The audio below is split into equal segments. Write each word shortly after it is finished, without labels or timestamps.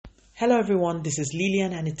Hello everyone, this is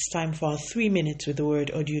Lillian and it's time for our 3 minutes with the word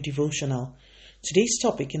audio devotional. Today's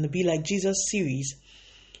topic in the Be Like Jesus series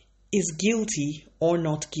is guilty or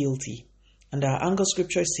not guilty. And our anchor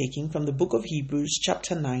scripture is taken from the book of Hebrews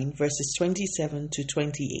chapter 9 verses 27 to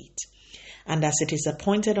 28. And as it is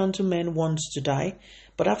appointed unto men once to die,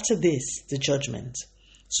 but after this the judgment.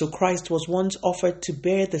 So Christ was once offered to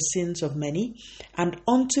bear the sins of many, and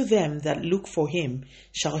unto them that look for him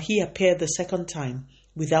shall he appear the second time,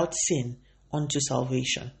 without sin, unto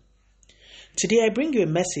salvation. Today I bring you a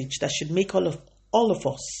message that should make all of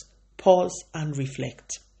us pause and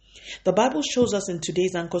reflect. The Bible shows us in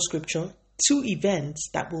today's anchor scripture 2 events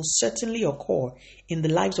that will certainly occur in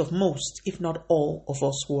the lives of most, if not all, of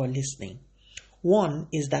us who are listening. One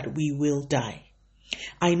is that we will die.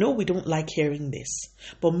 I know we don't like hearing this,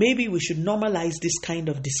 but maybe we should normalize this kind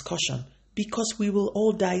of discussion because we will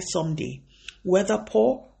all die someday, whether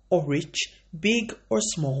poor or rich, big or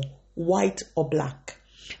small, white or black.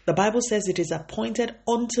 The Bible says it is appointed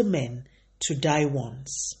unto men to die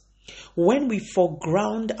once. When we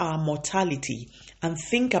foreground our mortality and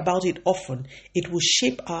think about it often, it will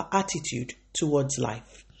shape our attitude towards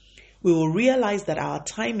life. We will realize that our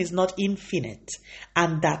time is not infinite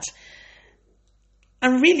and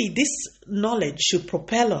really this knowledge should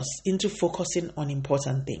propel us into focusing on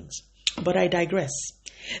important things. But I digress.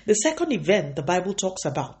 The second event the Bible talks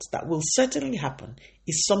about that will certainly happen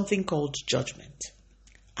is something called judgment.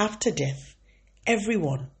 After death,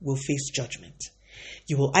 everyone will face judgment.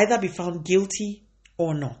 You will either be found guilty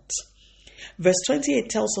or not. Verse 28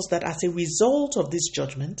 tells us that as a result of this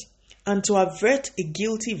judgment, and to avert a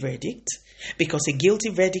guilty verdict, because a guilty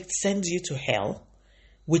verdict sends you to hell,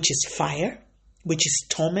 which is fire, which is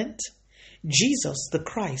torment, Jesus the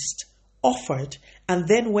Christ offered and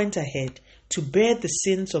then went ahead to bear the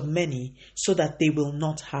sins of many so that they will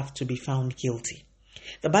not have to be found guilty.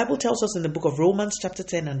 The Bible tells us in the book of Romans chapter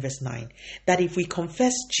 10 and verse 9 that if we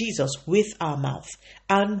confess Jesus with our mouth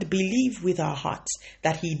and believe with our hearts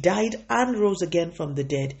that he died and rose again from the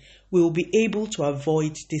dead, we will be able to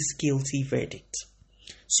avoid this guilty verdict.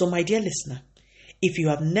 So my dear listener, if you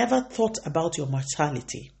have never thought about your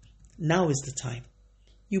mortality, now is the time.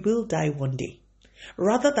 You will die one day.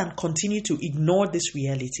 Rather than continue to ignore this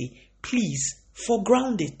reality, please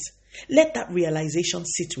foreground it. Let that realization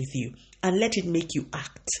sit with you and let it make you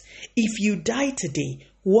act. If you die today,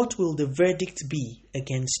 what will the verdict be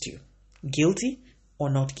against you? Guilty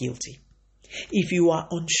or not guilty? If you are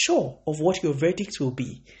unsure of what your verdict will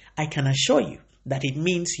be, I can assure you that it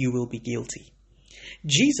means you will be guilty.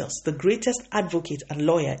 Jesus, the greatest advocate and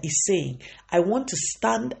lawyer, is saying, I want to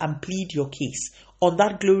stand and plead your case on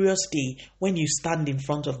that glorious day when you stand in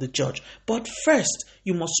front of the judge. But first,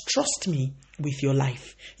 you must trust me with your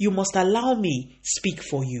life. You must allow me speak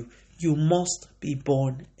for you. You must be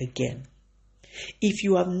born again. If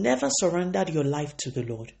you have never surrendered your life to the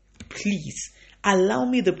Lord, please allow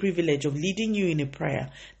me the privilege of leading you in a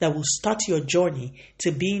prayer that will start your journey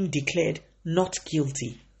to being declared not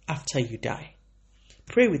guilty after you die.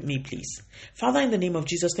 Pray with me, please. Father, in the name of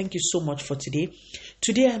Jesus, thank you so much for today.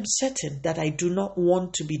 Today I am certain that I do not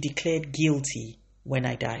want to be declared guilty when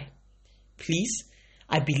I die. Please,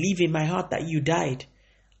 I believe in my heart that you died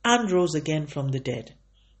and rose again from the dead.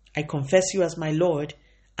 I confess you as my Lord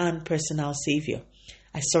and personal Savior.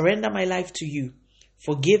 I surrender my life to you.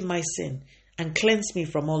 Forgive my sin and cleanse me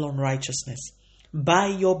from all unrighteousness. By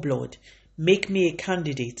your blood, make me a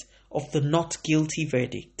candidate of the not guilty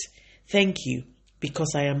verdict. Thank you,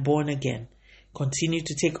 because I am born again. Continue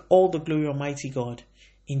to take all the glory, Almighty God,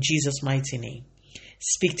 in Jesus' mighty name.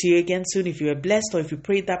 Speak to you again soon. If you are blessed or if you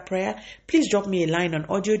prayed that prayer, please drop me a line on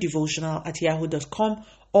audiodevotional@yahoo.com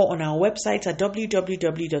or on our website at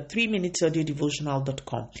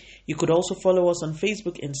www.3minutesaudiodevotional.com. You could also follow us on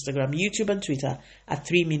Facebook, Instagram, YouTube, and Twitter at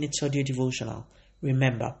 3 Minutes Audio Devotional.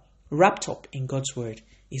 Remember, wrapped up in God's Word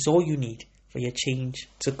is all you need for your change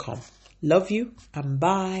to come. Love you and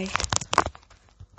bye.